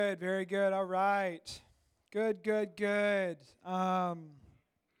Good, very good. All right. Good, good, good. We're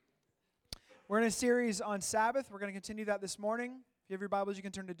in a series on Sabbath. We're going to continue that this morning. If you have your Bibles, you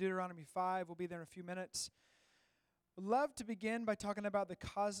can turn to Deuteronomy 5. We'll be there in a few minutes. I'd love to begin by talking about the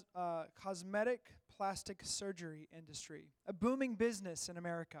cosmetic plastic surgery industry, a booming business in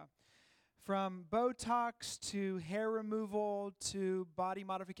America. From Botox to hair removal to body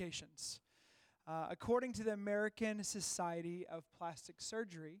modifications. According to the American Society of Plastic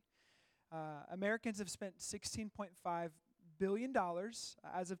Surgery, Americans have spent $16.5 billion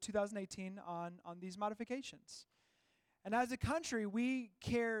as of 2018 on these modifications. And as a country, we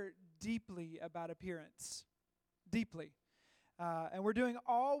care deeply about appearance, deeply. And we're doing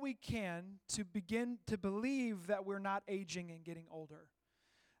all we can to begin to believe that we're not aging and getting older.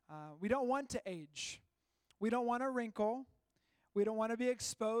 We don't want to age. We don't want to wrinkle. We don't want to be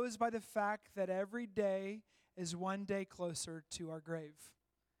exposed by the fact that every day is one day closer to our grave.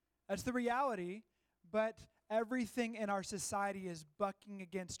 That's the reality, but everything in our society is bucking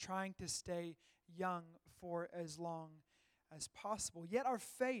against trying to stay young for as long as possible. Yet our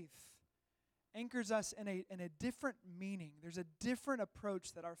faith anchors us in a different meaning. There's a different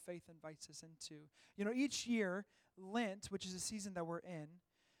approach that our faith invites us into. You know, each year, Lent, which is a season that we're in,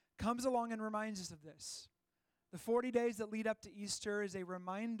 comes along and reminds us of this. The 40 days that lead up to Easter is a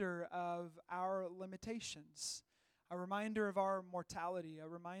reminder of our limitations, a reminder of our mortality, a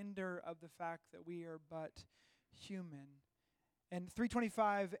reminder of the fact that we are but human. And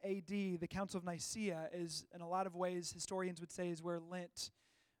 325 AD, the Council of Nicaea, is, in a lot of ways, historians would say, is where Lent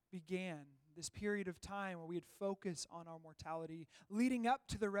began. This period of time where we'd focus on our mortality, leading up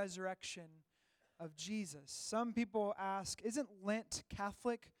to the resurrection of Jesus. Some people ask, isn't Lent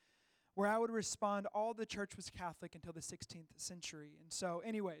Catholic? Where I would respond, all the church was Catholic until the 16th century. And so,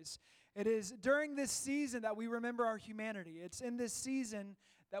 anyways, it is during this season that we remember our humanity. It's in this season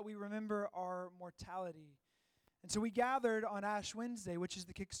that we remember our mortality. And so we gathered on Ash Wednesday, which is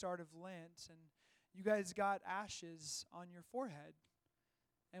the kickstart of Lent, and you guys got ashes on your forehead.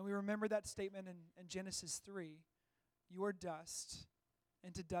 And we remember that statement in Genesis 3, you are dust,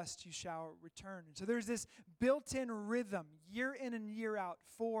 and to dust you shall return. And so there's this built-in rhythm, year in and year out,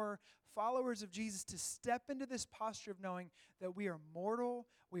 for followers of Jesus to step into this posture of knowing that we are mortal,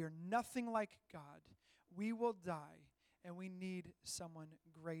 we are nothing like God, we will die, and we need someone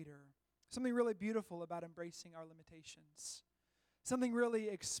greater. Something really beautiful about embracing our limitations. Something really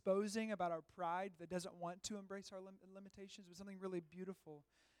exposing about our pride that doesn't want to embrace our limitations, but something really beautiful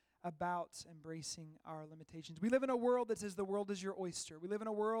about embracing our limitations. We live in a world that says the world is your oyster. We live in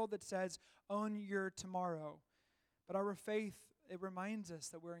a world that says own your tomorrow. But our faith, it reminds us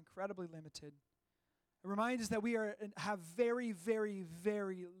that we're incredibly limited. It reminds us that we have very, very,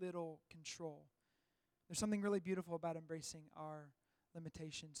 very little control. There's something really beautiful about embracing our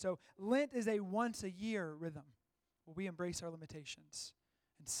limitations. So Lent is a once-a-year rhythm where we embrace our limitations.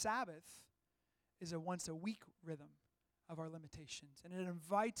 And Sabbath is a once-a-week rhythm of our limitations. And it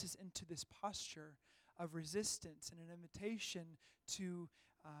invites us into this posture of resistance and an invitation to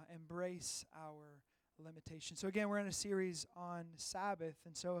embrace our limitations. So again, we're in a series on Sabbath.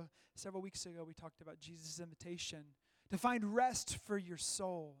 And so several weeks ago, we talked about Jesus' invitation to find rest for your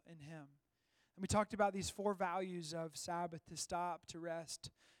soul in Him. And we talked about these 4 values of Sabbath: to stop, to rest,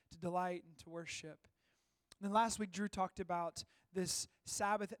 to delight, and to worship. And then last week, Drew talked about this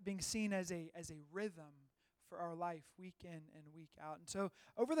Sabbath being seen as a rhythm for our life, week in and week out. And so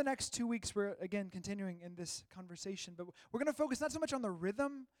over the next 2 weeks, we're again continuing in this conversation, but we're going to focus not so much on the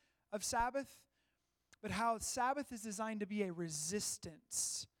rhythm of Sabbath, but how Sabbath is designed to be a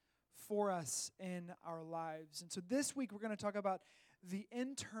resistance for us in our lives. And so this week, we're going to talk about the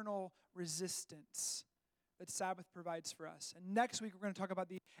internal resistance that Sabbath provides for us. And next week, we're going to talk about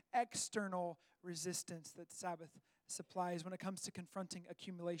the external resistance that Sabbath supplies when it comes to confronting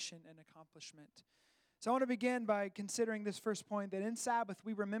accumulation and accomplishment. So I want to begin by considering this first point, that in Sabbath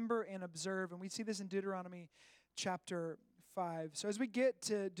we remember and observe, and we see this in Deuteronomy chapter 5. So as we get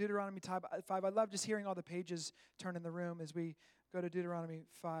to Deuteronomy 5, I love just hearing all the pages turn in the room as we go to Deuteronomy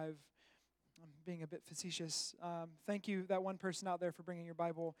 5. I'm being a bit facetious. Thank you, that one person out there, for bringing your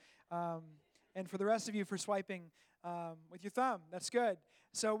Bible, and for the rest of you for swiping with your thumb. That's good.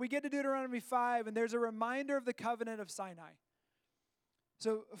 So we get to Deuteronomy 5, and there's a reminder of the covenant of Sinai.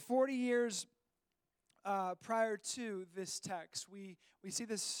 So 40 years prior to this text, we see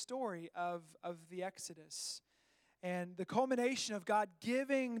this story of the Exodus and the culmination of God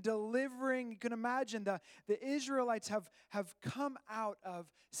delivering. You can imagine the Israelites have come out of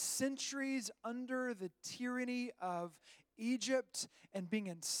centuries under the tyranny of Egypt and being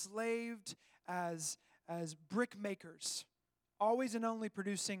enslaved as brick makers always and only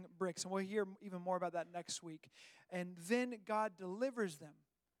producing bricks. And we'll hear even more about that next week. And then God delivers them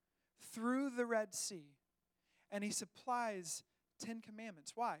through the Red Sea. And he supplies 10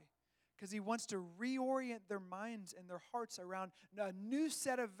 commandments. Why? Because he wants to reorient their minds and their hearts around a new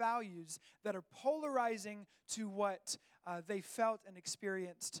set of values that are polarizing to what they felt and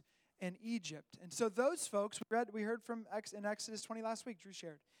experienced in Egypt. And so those folks, we heard from in Exodus 20 last week, Drew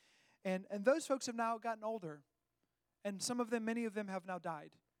shared. And those folks have now gotten older. And some of them, many of them have now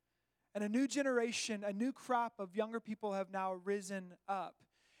died. And a new generation, a new crop of younger people have now risen up.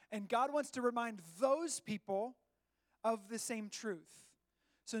 And God wants to remind those people of the same truth.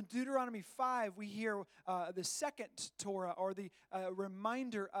 So in Deuteronomy 5, we hear the second Torah, or the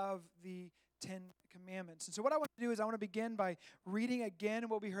reminder of the 10 Commandments. And so what I want to do is I want to begin by reading again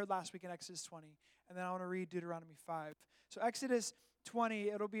what we heard last week in Exodus 20. And then I want to read Deuteronomy 5. So Exodus 20,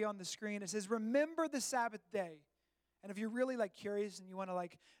 it'll be on the screen. It says, remember the Sabbath day. And if you're really curious and you want to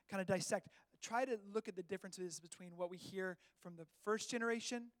kind of dissect, try to look at the differences between what we hear from the first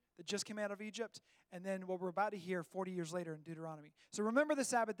generation that just came out of Egypt, and then what we're about to hear 40 years later in Deuteronomy. So remember the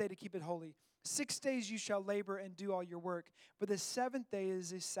Sabbath day to keep it holy. 6 days you shall labor and do all your work, but the seventh day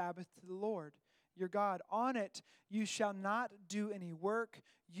is a Sabbath to the Lord your God. On it you shall not do any work,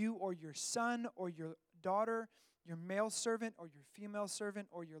 you or your son or your daughter, your male servant or your female servant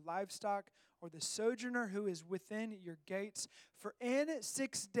or your livestock, or the sojourner who is within your gates. For in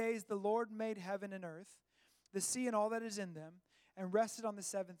 6 days the Lord made heaven and earth, the sea and all that is in them, and rested on the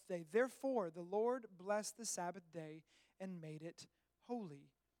seventh day. Therefore the Lord blessed the Sabbath day and made it holy.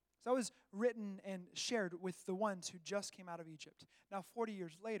 So that was written and shared with the ones who just came out of Egypt. Now 40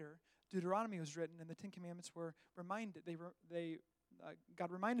 years later, Deuteronomy was written, and the 10 Commandments were reminded.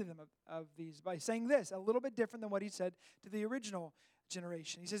 God reminded them of these by saying this, a little bit different than what he said to the original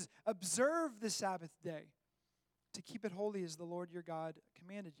generation. He says, observe the Sabbath day to keep it holy as the Lord your God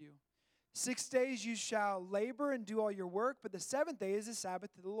commanded you. 6 days you shall labor and do all your work, but the seventh day is a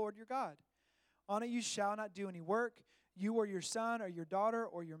Sabbath to the Lord your God. On it you shall not do any work, you or your son or your daughter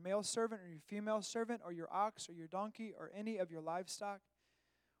or your male servant or your female servant or your ox or your donkey or any of your livestock,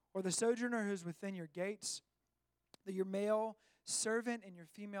 or the sojourner who is within your gates, that your male servant and your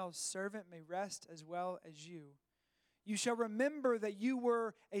female servant may rest as well as you. You shall remember that you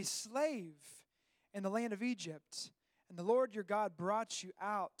were a slave in the land of Egypt, and the Lord your God brought you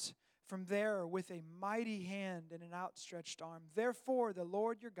out from there with a mighty hand and an outstretched arm. Therefore the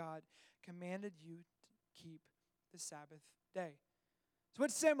Lord your God commanded you to keep the Sabbath day. So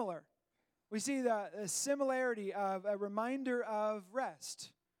what's similar? We see the similarity of a reminder of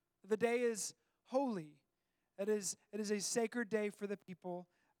rest. The day is holy. It is a sacred day for the people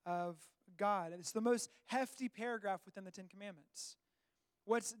of God. It's the most hefty paragraph within the 10 Commandments.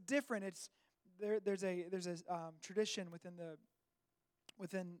 What's different? There's a tradition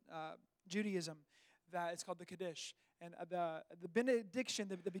within Judaism that it's called the Kaddish, and the benediction,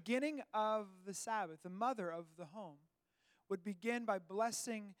 the beginning of the Sabbath, the mother of the home, would begin by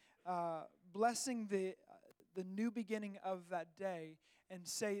blessing the new beginning of that day, and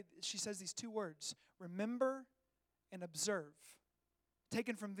she says these two words: remember and observe,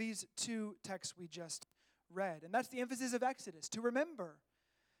 taken from these two texts we just read. And that's the emphasis of Exodus, to remember,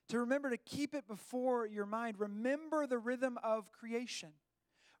 to keep it before your mind. Remember the rhythm of creation.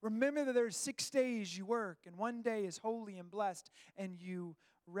 Remember that there's 6 days you work, and 1 day is holy and blessed, and you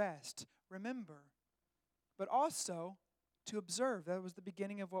rest. Remember. But also to observe. That was the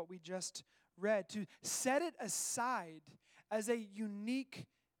beginning of what we just read. To set it aside as a unique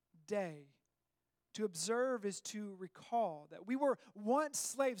day. To observe is to recall that we were once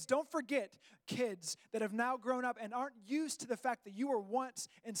slaves. Don't forget, kids that have now grown up and aren't used to the fact that you were once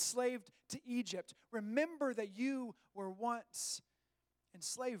enslaved to Egypt. Remember that you were once in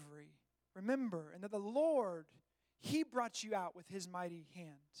slavery. Remember, and that the Lord, He brought you out with His mighty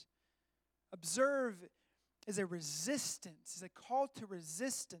hand. Observe is a resistance, is a call to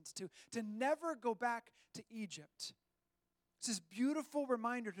resistance, to never go back to Egypt. It's this beautiful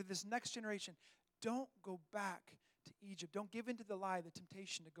reminder to this next generation. Don't go back to Egypt. Don't give in to the lie, the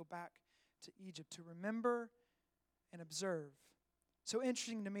temptation to go back to Egypt. To remember and observe. So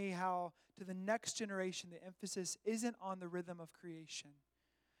interesting to me how to the next generation the emphasis isn't on the rhythm of creation,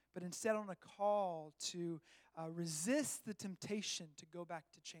 but instead on a call to resist the temptation to go back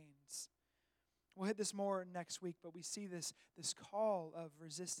to chains. We'll hit this more next week, but we see this call of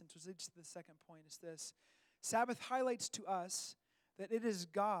resistance, which leads to the second point, is this. Sabbath highlights to us that it is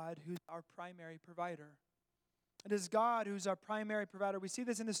God who's our primary provider. It is God who's our primary provider. We see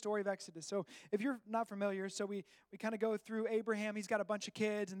this in the story of Exodus. So if you're not familiar, so we kind of go through Abraham. He's got a bunch of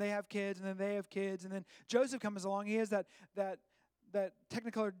kids, and they have kids, and then they have kids. And then Joseph comes along. He has that that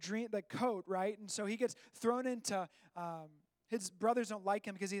Technicolor dream, that coat, right? And so he gets thrown into, his brothers don't like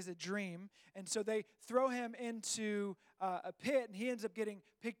him because he has a dream. And so they throw him into a pit, and he ends up getting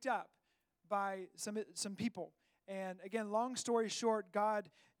picked up by some people. And again, long story short, God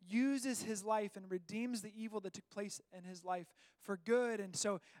uses his life and redeems the evil that took place in his life for good. And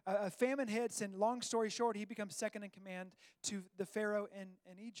so a famine hits, and long story short, he becomes second in command to the Pharaoh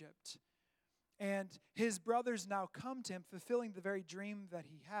in Egypt. And his brothers now come to him, fulfilling the very dream that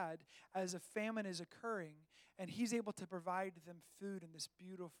he had as a famine is occurring. And he's able to provide them food in this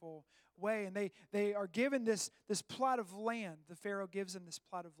beautiful way. And they are given this plot of land. The Pharaoh gives them this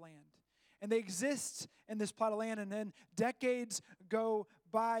plot of land. And they exist in this plot of land. And then decades go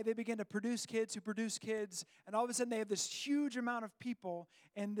by. They begin to produce kids who produce kids. And all of a sudden they have this huge amount of people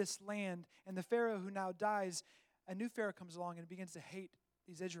in this land. And the Pharaoh who now dies, a new Pharaoh comes along and begins to hate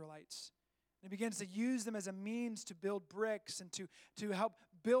these Israelites. And he begins to use them as a means to build bricks and to help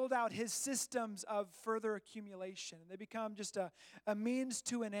build out his systems of further accumulation. And they become just a means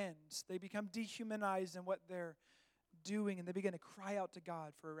to an end. They become dehumanized in what they're doing, and they begin to cry out to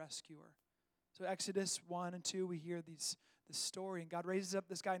God for a rescuer. So Exodus 1 and 2, we hear this story, and God raises up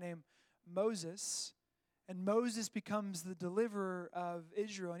this guy named Moses, and Moses becomes the deliverer of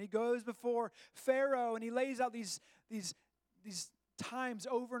Israel. And he goes before Pharaoh, and he lays out these times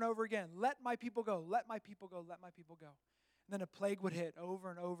over and over again. Let my people go, let my people go, let my people go. And then a plague would hit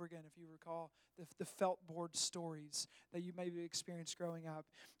over and over again, if you recall the felt board stories that you maybe experienced growing up.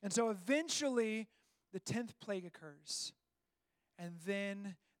 And so eventually, the 10th plague occurs. And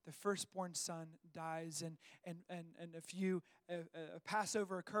then the firstborn son dies. And if a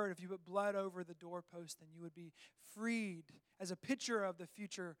Passover occurred, if you put blood over the doorpost, then you would be freed as a picture of the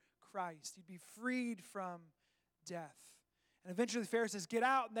future Christ. You'd be freed from death. And eventually the Pharaoh says, get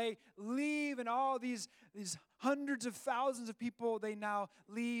out, and they leave, and all these hundreds of thousands of people, they now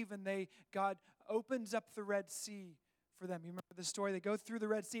leave, and God opens up the Red Sea for them. You remember the story? They go through the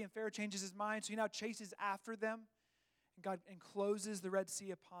Red Sea, and Pharaoh changes his mind, so he now chases after them, and God encloses the Red Sea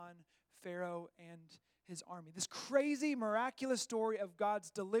upon Pharaoh and his army. This crazy, miraculous story of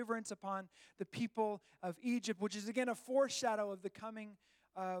God's deliverance upon the people of Egypt, which is again a foreshadow of the coming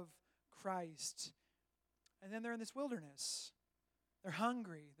of Christ. And then they're in this wilderness. They're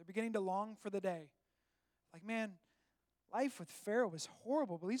hungry. They're beginning to long for the day. Like, man, life with Pharaoh was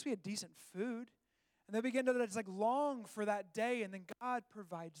horrible, but at least we had decent food. And they begin to just long for that day, and then God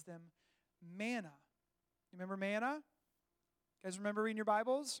provides them manna. You remember manna? You guys remember reading your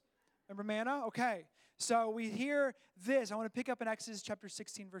Bibles? Remember manna? Okay. So we hear this. I want to pick up in Exodus chapter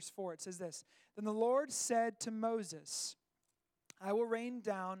 16, verse 4. It says this. Then the Lord said to Moses, I will rain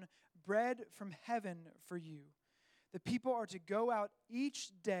down bread from heaven for you. The people are to go out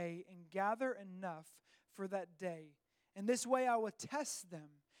each day and gather enough for that day. In this way I will test them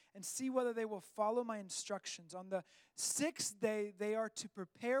and see whether they will follow my instructions. On the 6th day they are to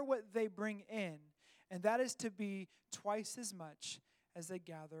prepare what they bring in, and that is to be twice as much as they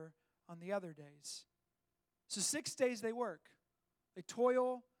gather on the other days. So 6 days they work. They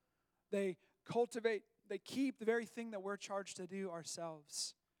toil, they cultivate, they keep the very thing that we're charged to do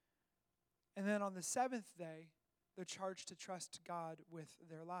ourselves. And then on the 7th day, they're charged to trust God with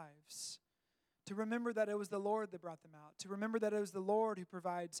their lives. To remember that it was the Lord that brought them out. To remember that it was the Lord who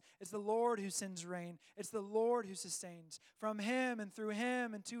provides. It's the Lord who sends rain. It's the Lord who sustains. From him and through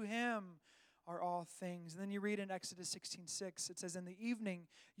him and to him are all things. And then you read in Exodus 16:6, it says, in the evening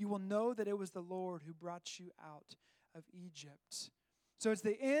you will know that it was the Lord who brought you out of Egypt. So it's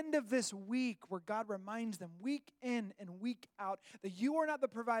the end of this week where God reminds them week in and week out that you are not the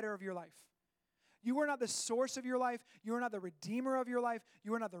provider of your life. You are not the source of your life. You are not the redeemer of your life.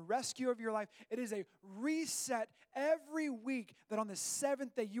 You are not the rescuer of your life. It is a reset every week that on the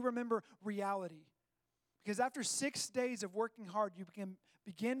 7th day you remember reality. Because after 6 days of working hard, you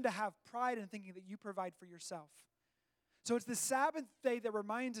begin to have pride in thinking that you provide for yourself. So it's the Sabbath day that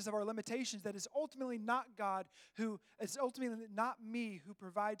reminds us of our limitations, that it's ultimately not God it's ultimately not me who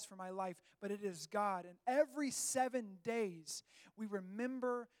provides for my life, but it is God. And every 7 days, we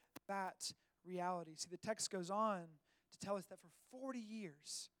remember that reality. See, the text goes on to tell us that for 40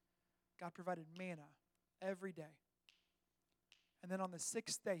 years, God provided manna every day. And then on the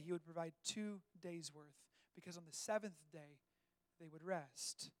 6th day, he would provide 2 days' worth, because on the 7th day, they would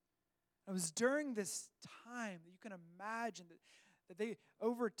rest. It was during this time that you can imagine that they,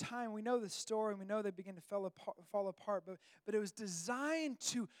 over time, we know the story, and we know they begin to fall apart, but it was designed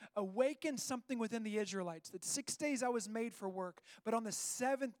to awaken something within the Israelites, that 6 days I was made for work, but on the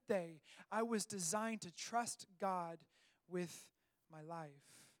 7th day, I was designed to trust God with my life.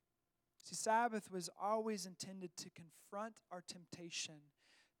 See, Sabbath was always intended to confront our temptation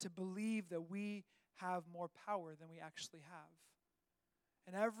to believe that we have more power than we actually have.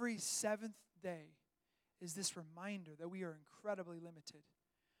 And every seventh day is this reminder that we are incredibly limited,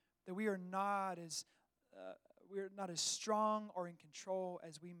 that we are not as strong or in control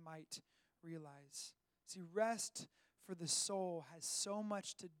as we might realize. See, rest for the soul has so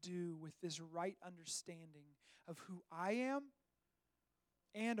much to do with this right understanding of who I am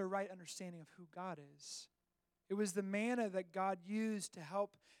and a right understanding of who God is. It was the manna that God used to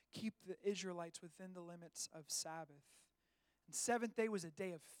help keep the Israelites within the limits of Sabbath. And seventh day was a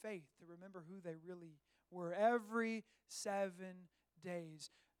day of faith to remember who they really were. Every 7 days,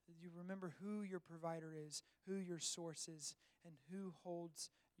 you remember who your provider is, who your source is, and who holds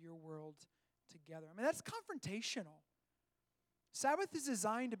your world together. I mean, that's confrontational. Sabbath is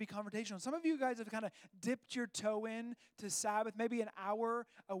designed to be confrontational. Some of you guys have kind of dipped your toe in to Sabbath, maybe an hour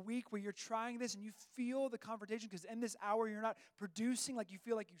a week where you're trying this and you feel the confrontation because in this hour you're not producing like you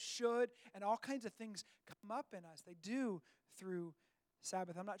feel like you should, and all kinds of things come up in us. They do through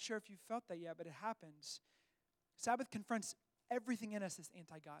Sabbath. I'm not sure if you've felt that yet, but it happens. Sabbath confronts everything in us that's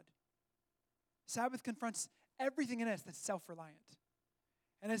anti-God. Sabbath confronts everything in us that's self-reliant.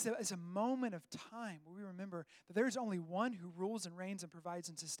 And it's a moment of time where we remember that there is only one who rules and reigns and provides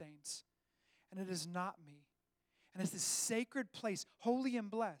and sustains. And it is not me. And it's this sacred place, holy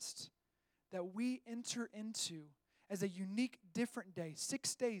and blessed, that we enter into as a unique, different day.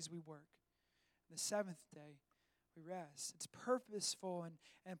 6 days we work. And the seventh day we rest. It's purposeful,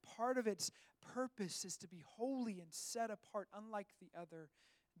 and part of its purpose is to be holy and set apart, unlike the other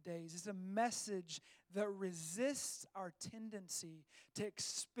days. It's a message that resists our tendency to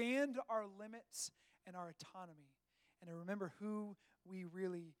expand our limits and our autonomy and to remember who we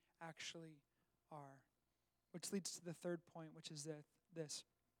really actually are. Which leads to the third point, which is this.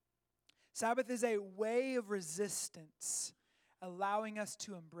 Sabbath is a way of resistance, allowing us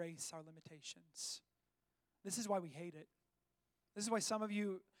to embrace our limitations. This is why we hate it. This is why some of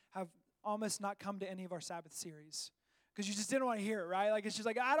you have almost not come to any of our Sabbath series. Because you just didn't want to hear it, right? Like, it's just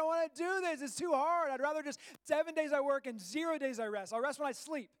like, I don't want to do this. It's too hard. I'd rather just 7 days I work and 0 days I rest. I'll rest when I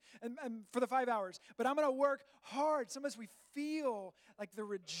sleep and for the 5 hours. But I'm going to work hard. Sometimes we feel like the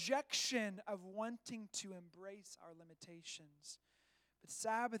rejection of wanting to embrace our limitations. But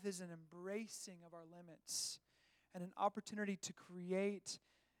Sabbath is an embracing of our limits and an opportunity to create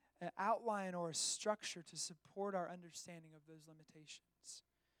an outline or a structure to support our understanding of those limitations.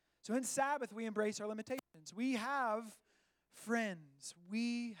 So in Sabbath, we embrace our limitations. We have friends.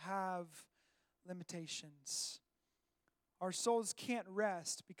 We have limitations. Our souls can't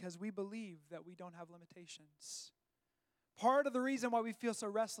rest because we believe that we don't have limitations. Part of the reason why we feel so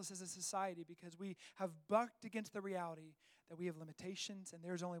restless as a society because we have bucked against the reality that we have limitations and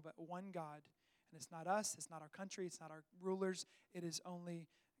there's only but one God. And it's not us, it's not our country, it's not our rulers, it is only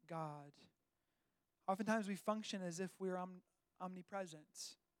God. Oftentimes we function as if we're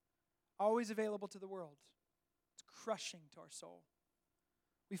omnipresent. Always available to the world. It's crushing to our soul.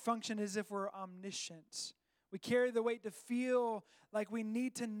 We function as if we're omniscient. We carry the weight to feel like we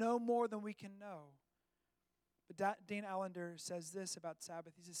need to know more than we can know. But Dean Allender says this about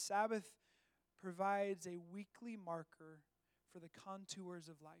Sabbath. He says, Sabbath provides a weekly marker for the contours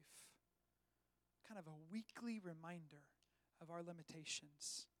of life. Kind of a weekly reminder of our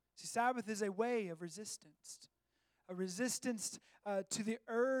limitations. See, Sabbath is a way of resistance. A resistance to the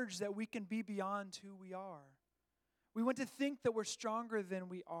urge that we can be beyond who we are. We want to think that we're stronger than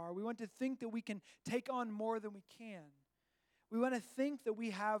we are. We want to think that we can take on more than we can. We want to think that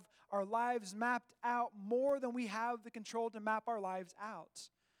we have our lives mapped out more than we have the control to map our lives out.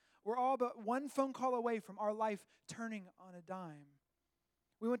 We're all but one phone call away from our life turning on a dime.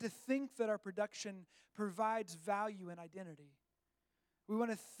 We want to think that our production provides value and identity. We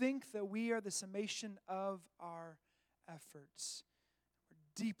want to think that we are the summation of our efforts.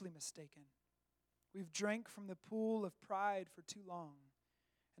 We're deeply mistaken. We've drank from the pool of pride for too long.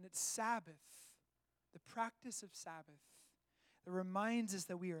 And it's Sabbath, the practice of Sabbath, that reminds us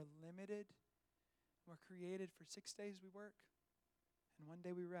that we are limited. We're created for 6 days we work, and 1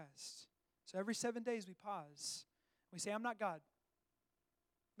 day we rest. So every 7 days we pause. We say, I'm not God.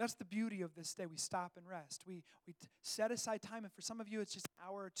 That's the beauty of this day. We stop and rest. We set aside time. And for some of you, it's just an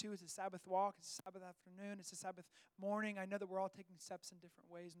hour or two. It's a Sabbath walk. It's a Sabbath afternoon. It's a Sabbath morning. I know that we're all taking steps in different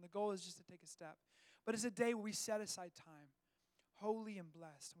ways. And the goal is just to take a step. But it's a day where we set aside time, holy and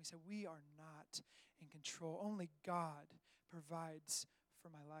blessed. And we say, we are not in control. Only God provides for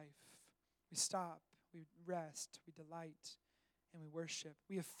my life. We stop. We rest. We delight and we worship.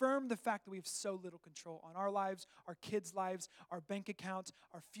 We affirm the fact that we have so little control on our lives, our kids' lives, our bank accounts,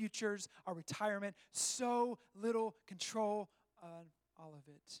 our futures, our retirement. So little control on all of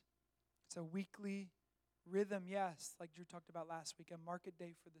it. It's a weekly rhythm, yes, like Drew talked about last week, a market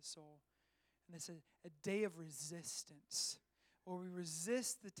day for the soul. And it's a day of resistance, where we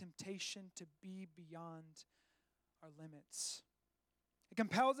resist the temptation to be beyond our limits. It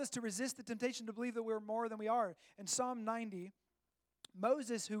compels us to resist the temptation to believe that we're more than we are. In Psalm 90,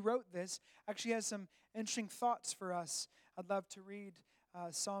 Moses, who wrote this, actually has some interesting thoughts for us. I'd love to read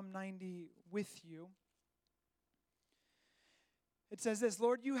Psalm 90 with you. It says this,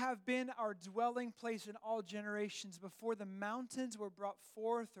 Lord, you have been our dwelling place in all generations. Before the mountains were brought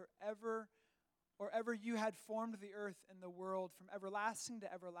forth, or ever you had formed the earth and the world, from everlasting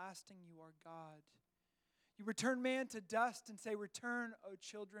to everlasting, you are God. You return man to dust and say, return, O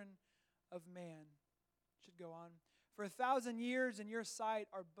children of man. Should go on. For 1,000 years in your sight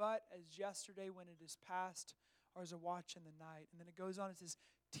are but as yesterday when it is past, or as a watch in the night. And then it goes on and says,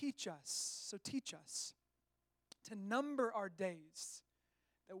 teach us, so teach us to number our days,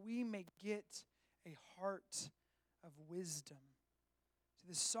 that we may get a heart of wisdom. So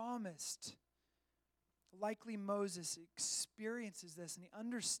the psalmist, likely Moses, experiences this, and he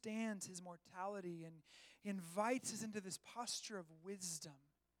understands his mortality, and he invites us into this posture of wisdom.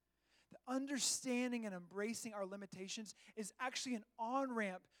 The understanding and embracing our limitations is actually an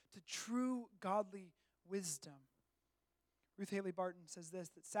on-ramp to true godly wisdom. Ruth Haley Barton says this,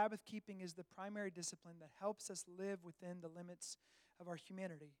 that Sabbath keeping is the primary discipline that helps us live within the limits of our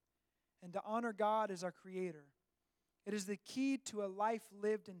humanity and to honor God as our Creator. It is the key to a life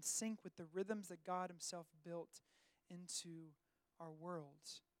lived in sync with the rhythms that God Himself built into our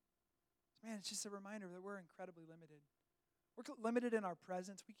worlds. Man, it's just a reminder that we're incredibly limited. We're limited in our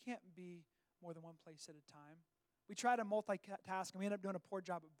presence. We can't be more than one place at a time. We try to multitask, and we end up doing a poor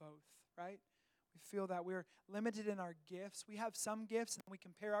job at both, right? We feel that we're limited in our gifts. We have some gifts, and we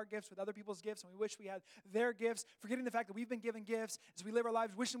compare our gifts with other people's gifts, and we wish we had their gifts, forgetting the fact that we've been given gifts as we live our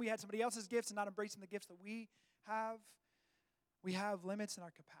lives, wishing we had somebody else's gifts and not embracing the gifts that we have. We have limits in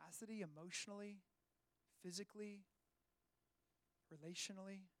our capacity, emotionally, physically,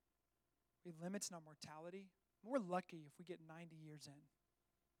 relationally. We have limits in our mortality. We're lucky if we get 90 years in.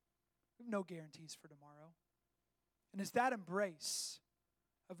 We have no guarantees for tomorrow. And it's that embrace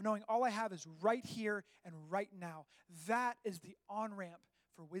of knowing all I have is right here and right now. That is the on-ramp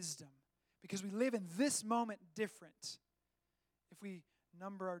for wisdom, because we live in this moment different if we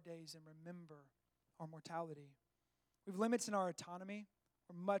number our days and remember our mortality. We have limits in our autonomy.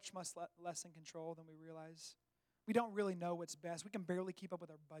 We're much less in control than we realize. We don't really know what's best. We can barely keep up with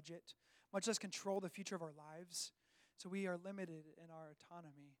our budget, much less control the future of our lives. So we are limited in our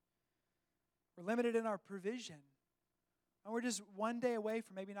autonomy. We're limited in our provision. And we're just one day away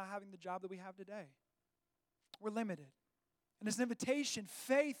from maybe not having the job that we have today. We're limited. And it's an invitation.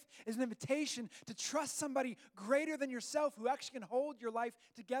 Faith is an invitation to trust somebody greater than yourself who actually can hold your life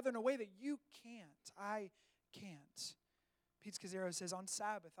together in a way that you can't. I can't. Pete Scazzaro says, on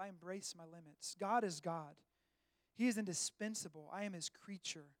Sabbath, I embrace my limits. God is God. He is indispensable. I am His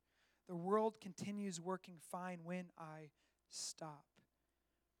creature. The world continues working fine when I stop.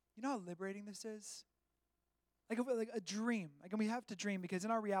 You know how liberating this is? Like a dream. Like, and we have to dream, because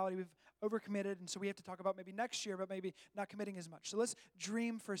in our reality we've overcommitted, and so we have to talk about maybe next year, but maybe not committing as much. So let's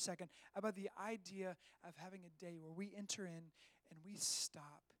dream for a second about the idea of having a day where we enter in and we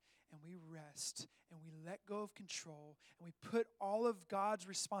stop and we rest and we let go of control and we put all of God's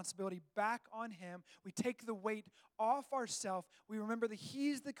responsibility back on Him. We take the weight off ourselves. We remember that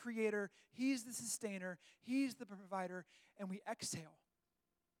He's the creator, He's the sustainer, He's the provider, and we exhale.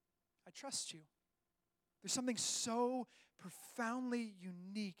 I trust you. There's something so profoundly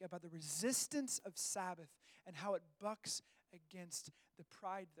unique about the resistance of Sabbath and how it bucks against the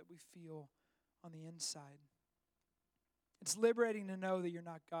pride that we feel on the inside. It's liberating to know that you're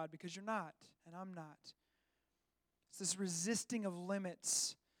not God, because you're not, and I'm not. It's this resisting of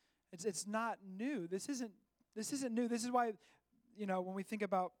limits. It's not new. This isn't new. This is why, when we think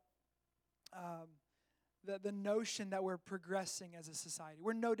about the notion that we're progressing as a society,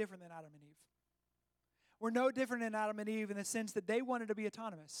 we're no different than Adam and Eve. We're no different than Adam and Eve in the sense that they wanted to be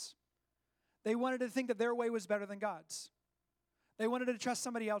autonomous. They wanted to think that their way was better than God's. They wanted to trust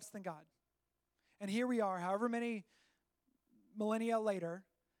somebody else than God. And here we are, however many millennia later,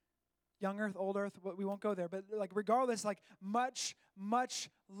 young earth, old earth, we won't go there, but regardless, much, much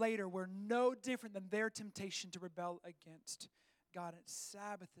later, we're no different than their temptation to rebel against God. And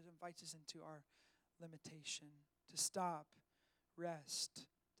Sabbath invites us into our limitation, to stop, rest,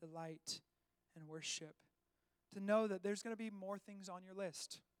 delight, and worship. to know that there's going to be more things on your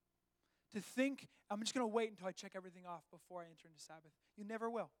list. To think, I'm just going to wait until I check everything off before I enter into Sabbath. You never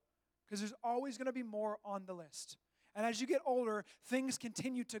will, because there's always going to be more on the list. And as you get older, things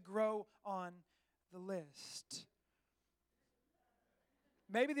continue to grow on the list.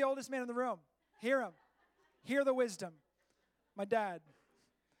 Maybe the oldest man in the room. Hear him. Hear the wisdom. My dad.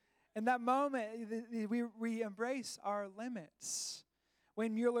 In that moment, we embrace our limits.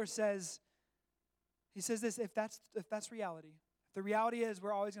 Wayne Mueller says, he says this, if that's reality, if the reality is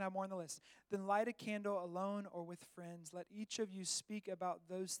we're always going to have more on the list, then light a candle alone or with friends. Let each of you speak about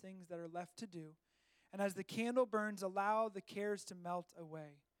those things that are left to do. And as the candle burns, allow the cares to melt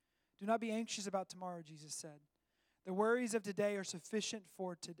away. Do not be anxious about tomorrow, Jesus said. The worries of today are sufficient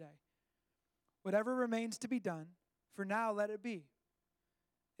for today. Whatever remains to be done, for now let it be.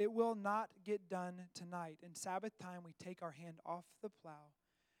 It will not get done tonight. In Sabbath time, we take our hand off the plow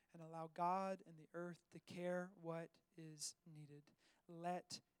and allow God and the earth to care what is needed.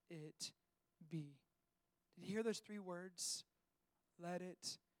 Let it be. Did you hear those three words? Let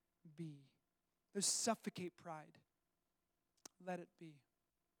it be. Those suffocate pride. Let it be.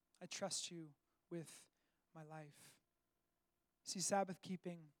 I trust you with my life. See, Sabbath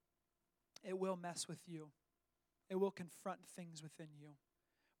keeping, it will mess with you. It will confront things within you.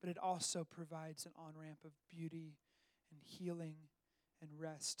 But it also provides an on-ramp of beauty and healing and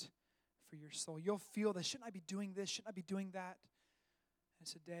rest for your soul. You'll feel that, shouldn't I be doing this? Shouldn't I be doing that? And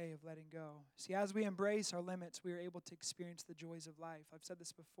it's a day of letting go. See, as we embrace our limits, we are able to experience the joys of life. I've said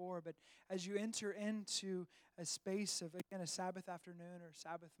this before, but as you enter into a space of, again, a Sabbath afternoon or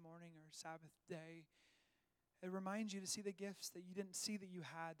Sabbath morning or Sabbath day, it reminds you to see the gifts that you didn't see that you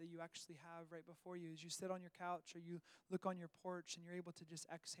had, that you actually have right before you. As you sit on your couch or you look on your porch and you're able to just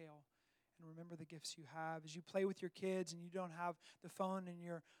exhale and remember the gifts you have. As you play with your kids and you don't have the phone in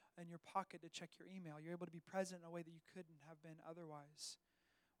your pocket to check your email, you're able to be present in a way that you couldn't have been otherwise.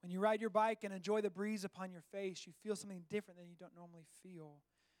 When you ride your bike and enjoy the breeze upon your face, you feel something different than you don't normally feel.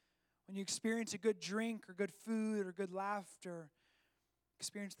 When you experience a good drink or good food or good laughter,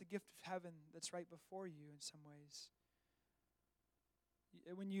 experience the gift of heaven that's right before you in some ways.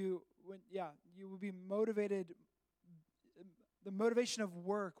 You will be motivated. The motivation of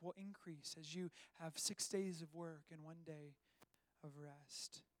work will increase as you have 6 days of work and 1 day of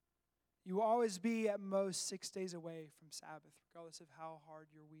rest. You will always be at most 6 days away from Sabbath, regardless of how hard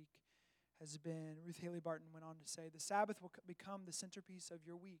your week has been. Ruth Haley Barton went on to say, the Sabbath will become the centerpiece of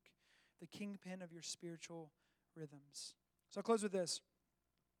your week, the kingpin of your spiritual rhythms. So I'll close with this.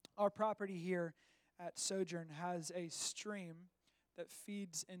 Our property here at Sojourn has a stream that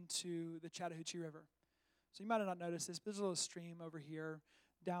feeds into the Chattahoochee River. So you might have not noticed this, but there's a little stream over here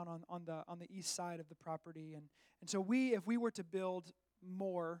down on the east side of the property. And so if we were to build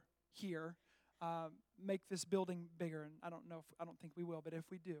more here, make this building bigger, and I don't think we will, but if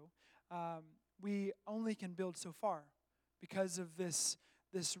we do, we only can build so far because of this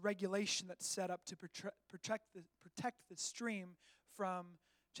regulation that's set up to protect the stream from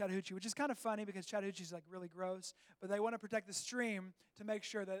Chattahoochee, which is kind of funny because Chattahoochee is like really gross, but they want to protect the stream to make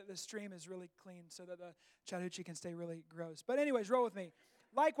sure that the stream is really clean so that the Chattahoochee can stay really gross. But anyways, roll with me.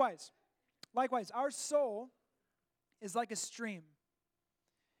 Likewise, our soul is like a stream,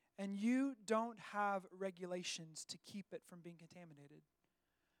 and you don't have regulations to keep it from being contaminated.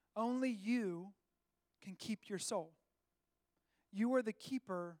 Only you can keep your soul. You are the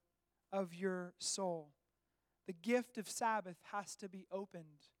keeper of your soul. The gift of Sabbath has to be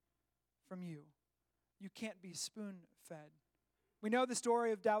opened from you. You can't be spoon-fed. We know the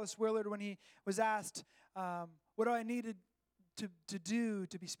story of Dallas Willard when he was asked, what do I need to do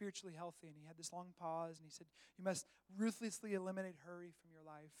to be spiritually healthy? And he had this long pause, and he said, you must ruthlessly eliminate hurry from your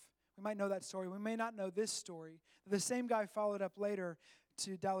life. We might know that story. We may not know this story. The same guy followed up later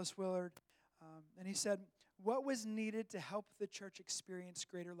to Dallas Willard, and he said, what was needed to help the church experience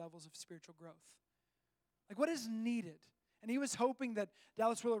greater levels of spiritual growth? Like, what is needed? And he was hoping that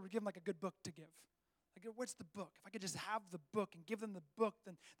Dallas Willard would give him like a good book to give. Like, what's the book? If I could just have the book and give them the book,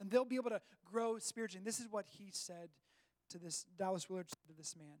 then they'll be able to grow spiritually. And this is what he said to this, Dallas Willard said to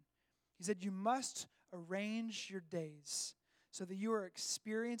this man. He said, you must arrange your days so that you are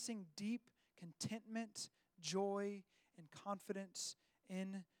experiencing deep contentment, joy, and confidence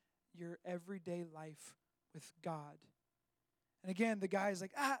in your everyday life with God. And again, the guy's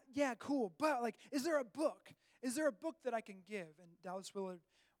like, yeah, cool, but like, is there a book? Is there a book that I can give? And Dallas Willard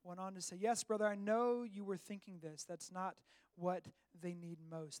went on to say, yes, brother, I know you were thinking this. That's not what they need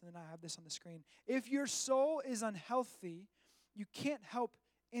most. And then I have this on the screen. If your soul is unhealthy, you can't help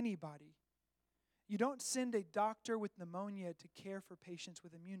anybody. You don't send a doctor with pneumonia to care for patients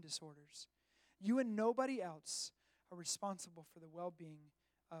with immune disorders. You and nobody else are responsible for the well-being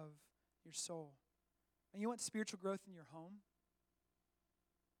of your soul. And you want spiritual growth in your home?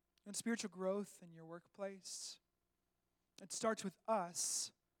 You want spiritual growth in your workplace? It starts with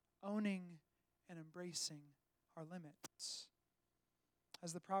us owning and embracing our limits.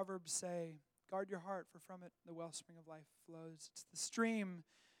 As the Proverbs say, guard your heart, for from it the wellspring of life flows. It's the stream,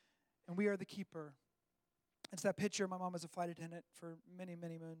 and we are the keeper. It's that picture. My mom was a flight attendant for many,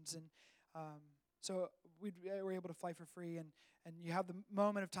 many moons, and so we were able to fly for free. And you have the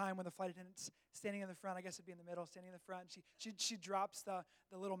moment of time when the flight attendant's standing in the front. I guess it'd be in the middle, standing in the front. She drops the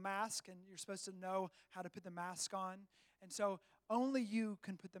little mask, and you're supposed to know how to put the mask on. And so only you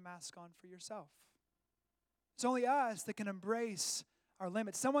can put the mask on for yourself. It's only us that can embrace our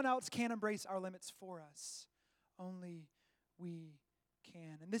limits. Someone else can't embrace our limits for us. Only we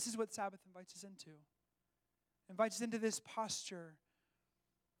can. And this is what Sabbath invites us into. It invites us into this posture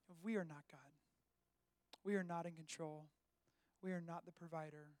of we are not God. We are not in control. We are not the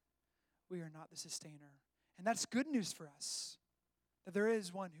provider. We are not the sustainer. And that's good news for us, that there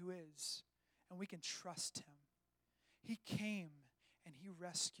is one who is, and we can trust him. He came and he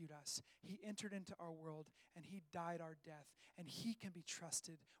rescued us. He entered into our world and he died our death. And he can be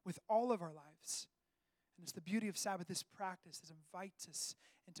trusted with all of our lives. And it's the beauty of Sabbath, this practice that invites us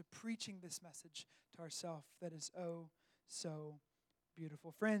into preaching this message to ourselves that is oh so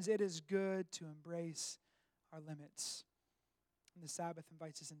beautiful. Friends, it is good to embrace our limits. And the Sabbath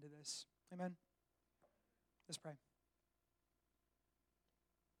invites us into this. Amen? Let's pray.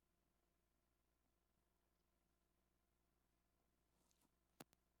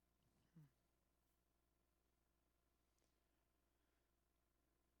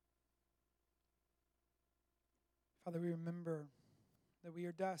 Father, we remember that we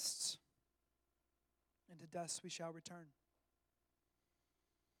are dust, and to dust we shall return.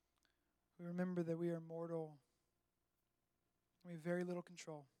 We remember that we are mortal, and we have very little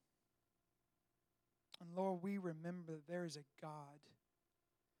control. And Lord, we remember that there is a God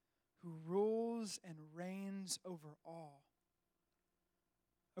who rules and reigns over all,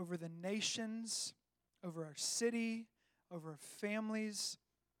 over the nations, over our city, over our families,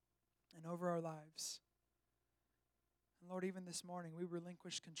 and over our lives. And Lord, even this morning, we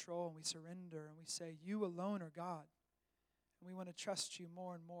relinquish control and we surrender and we say, you alone are God. And we want to trust you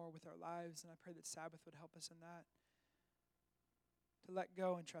more and more with our lives. And I pray that Sabbath would help us in that, to let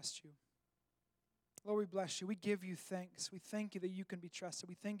go and trust you. Lord, we bless you. We give you thanks. We thank you that you can be trusted.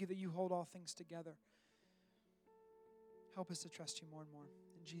 We thank you that you hold all things together. Help us to trust you more and more.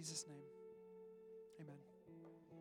 In Jesus' name, amen.